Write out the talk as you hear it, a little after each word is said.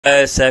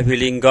Guys, I'm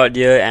feeling God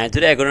here, and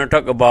today I'm gonna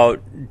talk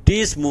about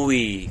this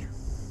movie,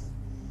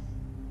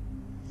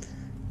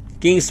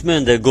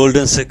 Kingsman: The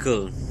Golden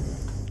Circle.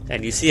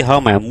 And you see how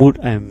my mood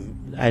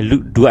I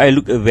look. Do I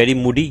look very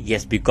moody?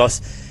 Yes,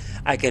 because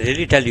I can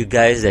really tell you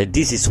guys that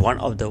this is one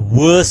of the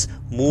worst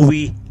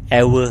movie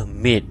ever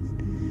made.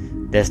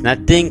 There's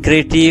nothing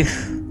creative.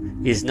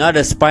 It's not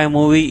a spy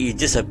movie.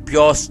 It's just a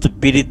pure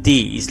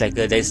stupidity. It's like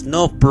there's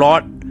no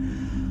plot.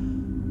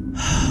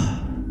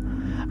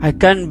 I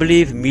can't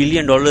believe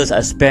 $1,000,000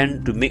 are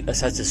spent to make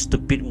such a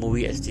stupid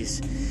movie as this.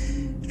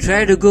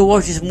 Try to go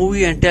watch this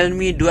movie and tell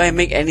me, do I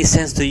make any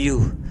sense to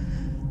you?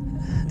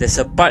 There's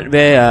a part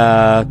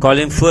where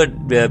Colin Firth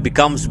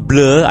becomes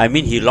blur. I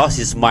mean, he lost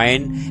his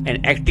mind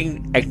and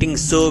acting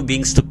so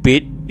being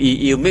stupid.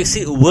 It makes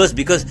it worse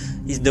because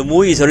the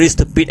movie is already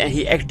stupid and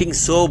he acting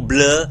so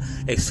blur,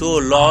 like so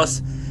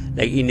lost,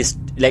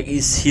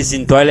 he's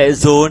in Twilight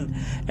Zone.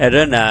 And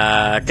then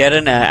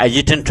Taron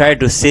Egerton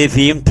tried to save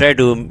him, tried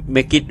to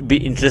make it be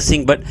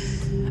interesting, but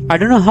I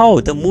don't know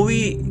how the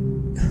movie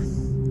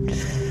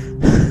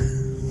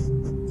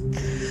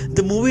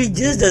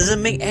just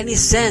doesn't make any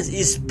sense.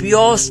 It's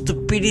pure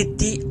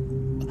stupidity,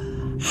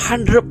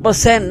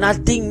 100%.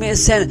 Nothing makes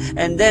sense.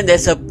 And then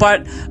there's a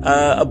part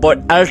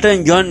about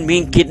Elton John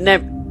being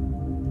kidnapped,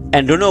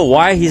 and don't know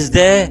why he's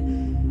there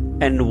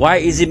and why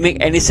is it make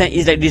any sense.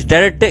 It's like this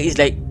director is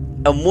like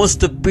a most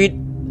stupid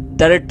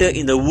director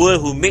in the world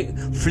who make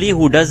film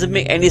who doesn't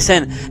make any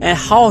sense, and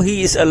how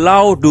he is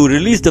allowed to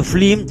release the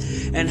film,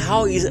 and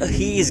how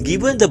he is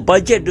given the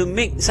budget to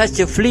make such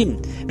a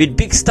film with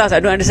big stars. I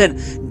don't understand.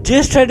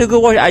 Just try to go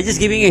watch. I just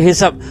giving you a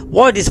heads up.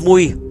 Watch this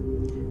movie.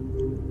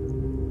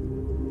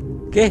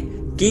 Okay,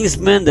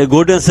 Kingsman: The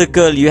Golden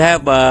Circle. You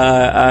have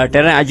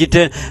Taron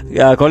Egerton,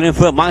 Colin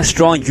Firth, Mark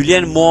Strong,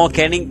 Julianne Moore,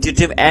 Channing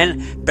Tatum,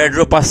 and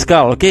Pedro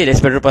Pascal. Okay,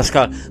 that's Pedro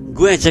Pascal.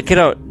 Go and check it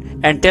out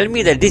and tell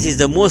me that this is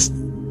the most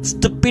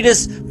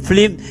stupidest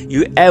film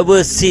you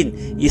ever seen.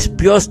 It's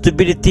pure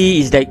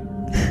stupidity. It's like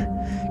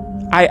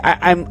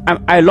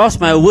I lost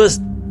my words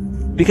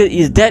because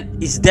it's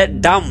that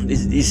dumb.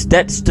 It's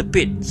that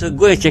stupid. So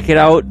go and check it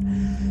out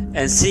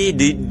and see.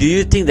 Do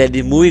you think that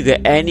the movie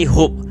got any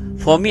hope?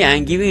 For me,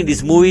 I'm giving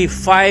this movie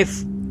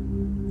 5.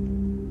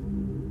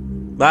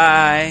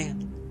 Bye.